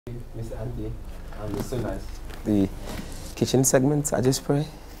Mr. Andy, as soon as the kitchen segment, I just pray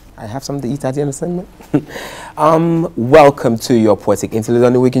I have something to eat at the end of the segment. Welcome to your poetic interlude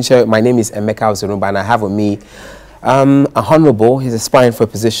on the weekend show. My name is Emeka Ozurumba, and I have with me a honourable, he's aspiring for a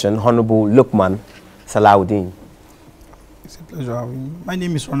position, Honourable Lukman Salahuddin. It's a pleasure having you. My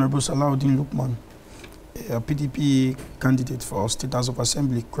name is Honourable Salahuddin Lukman, a PDP candidate for State House of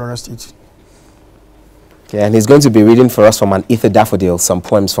Assembly, Kwara State. Okay, and he's going to be reading for us from An Ether Daffodil, some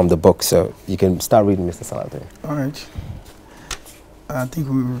poems from the book. So you can start reading, Mr. Salahuddin. All right. I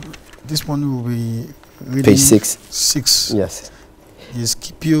think this one will be reading page 6. 6. Yes. Is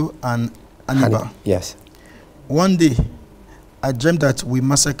Scipio and Hannibal. Yes. One day, I dreamed that we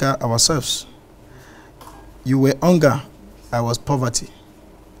massacre ourselves. You were hunger, I was poverty.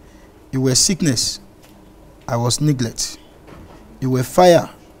 You were sickness, I was neglect. You were fire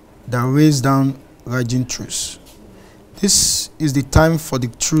that raised down raging truce. This is the time for the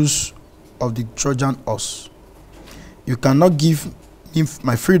truce of the Trojan horse. You cannot give me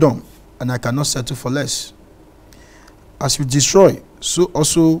my freedom, and I cannot settle for less. As you destroy, so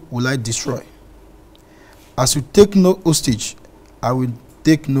also will I destroy. As you take no hostage, I will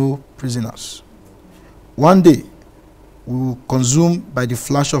take no prisoners. One day, we will consume by the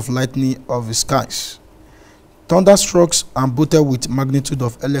flash of lightning of the skies. Thunderstrokes and bolted with magnitude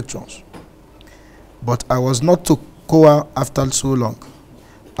of electrons. But I was not to cower after so long.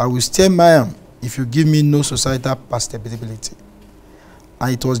 I will stay my arm if you give me no societal perceptibility.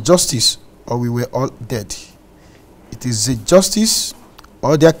 And it was justice, or we were all dead. It is a justice,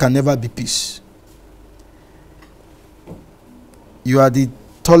 or there can never be peace. You are the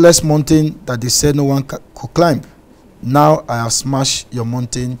tallest mountain that they said no one could climb. Now I have smashed your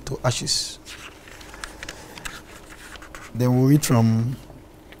mountain to ashes. Then we read from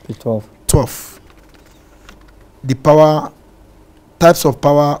Page 12. 12. The power, types of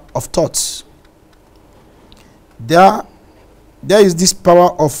power of thoughts. There is this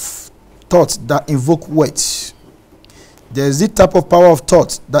power of thought that invoke words. There is this type of power of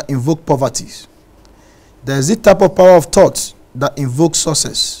thought that invoke poverty. There is this type of power of thought that invoke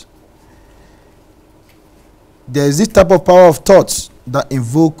success. There is this type of power of thought that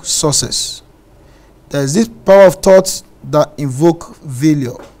invoke success. There is this power of thought that invoke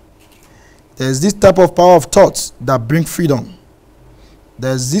failure. There is this type of power of thought that brings freedom.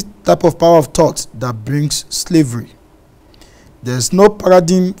 There is this type of power of thought that brings slavery. There is no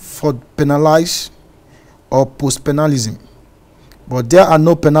paradigm for penalize or post-penalism, but there are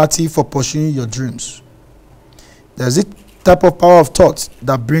no penalty for pursuing your dreams. There is this type of power of thought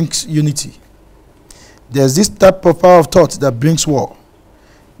that brings unity. There is this type of power of thought that brings war.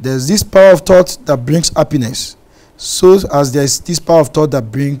 There is this power of thought that brings happiness, so as there is this power of thought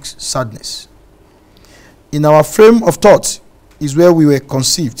that brings sadness. In our frame of thought is where we were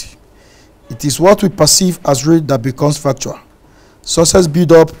conceived. It is what we perceive as real that becomes factual. Success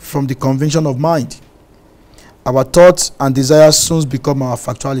built up from the convention of mind. Our thoughts and desires soon become our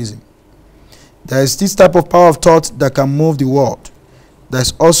factualism. There is this type of power of thought that can move the world. There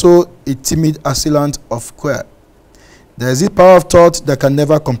is also a timid assailant of queer. There is this power of thought that can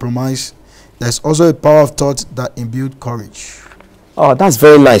never compromise. There is also a power of thought that imbues courage. Oh, that's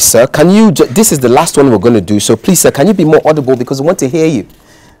very nice, sir. Can you, this is the last one we're going to do, so please, sir, can you be more audible because we want to hear you.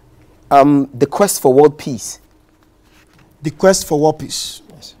 The quest for world peace. The quest for world peace.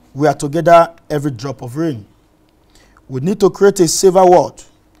 Yes. We are together every drop of rain. We need to create a safer world,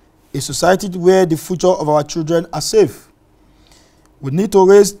 a society where the future of our children are safe. We need to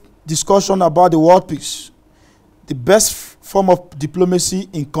raise discussion about the world peace, the best form of diplomacy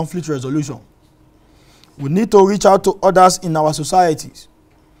in conflict resolution. We need to reach out to others in our societies,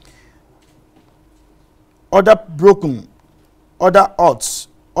 other broken, other hurts,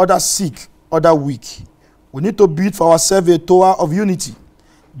 other sick, other weak. We need to build for ourselves a tower of unity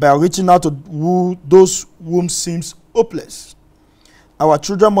by reaching out to those whom seems hopeless. Our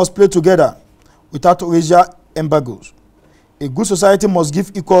children must play together without racial embargoes. A good society must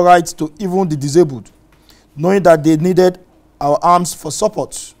give equal rights to even the disabled, knowing that they needed our arms for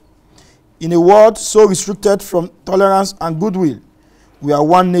support. In a world so restricted from tolerance and goodwill, we are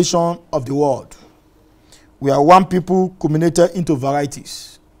one nation of the world. We are one people culminated into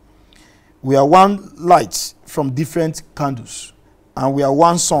varieties. We are one light from different candles, and we are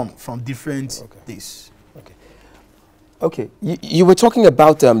one sun from different days. Okay, you were talking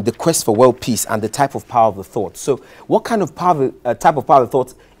about the quest for world peace and the type of power of the thought. So what kind of power, type of power of the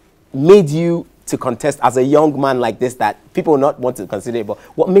thought made you to contest as a young man like this that people will not want to consider, but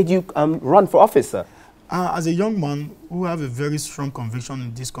what made you run for office, sir? As a young man who have a very strong conviction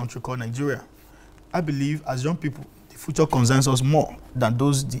in this country called Nigeria, I believe as young people, the future concerns us more than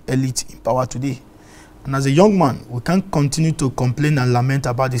those the elite in power today. And as a young man, we can't continue to complain and lament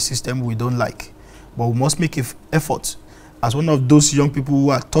about the system we don't like, but we must make an effort as one of those young people who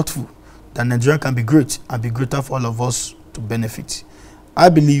are thoughtful that Nigeria can be great and be greater for all of us to benefit. I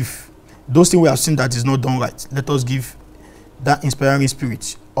believe those things we have seen that is not done right, let us give that inspiring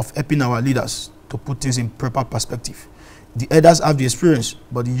spirit of helping our leaders to put things in proper perspective. The elders have the experience,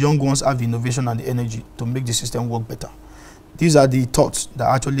 but the young ones have the innovation and the energy to make the system work better. These are the thoughts that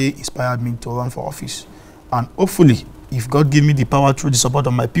actually inspired me to run for office. And hopefully, if God give me the power through the support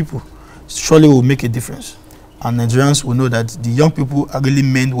of my people, surely will make a difference. And Nigerians will know that the young people are really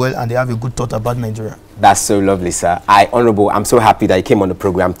meant well and they have a good thought about Nigeria. That's so lovely, sir. Honorable, I'm so happy that you came on the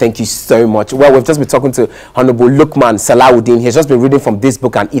program. Thank you so much. Well, we've just been talking to Honorable Lukman Salahuddin. He's just been reading from this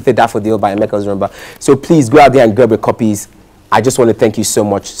book, An Ether Daffodil by Emeka Ozurumba. So please go out there and grab your copies. I just want to thank you so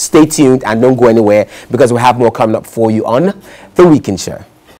much. Stay tuned and don't go anywhere because we have more coming up for you on The Weekend Show.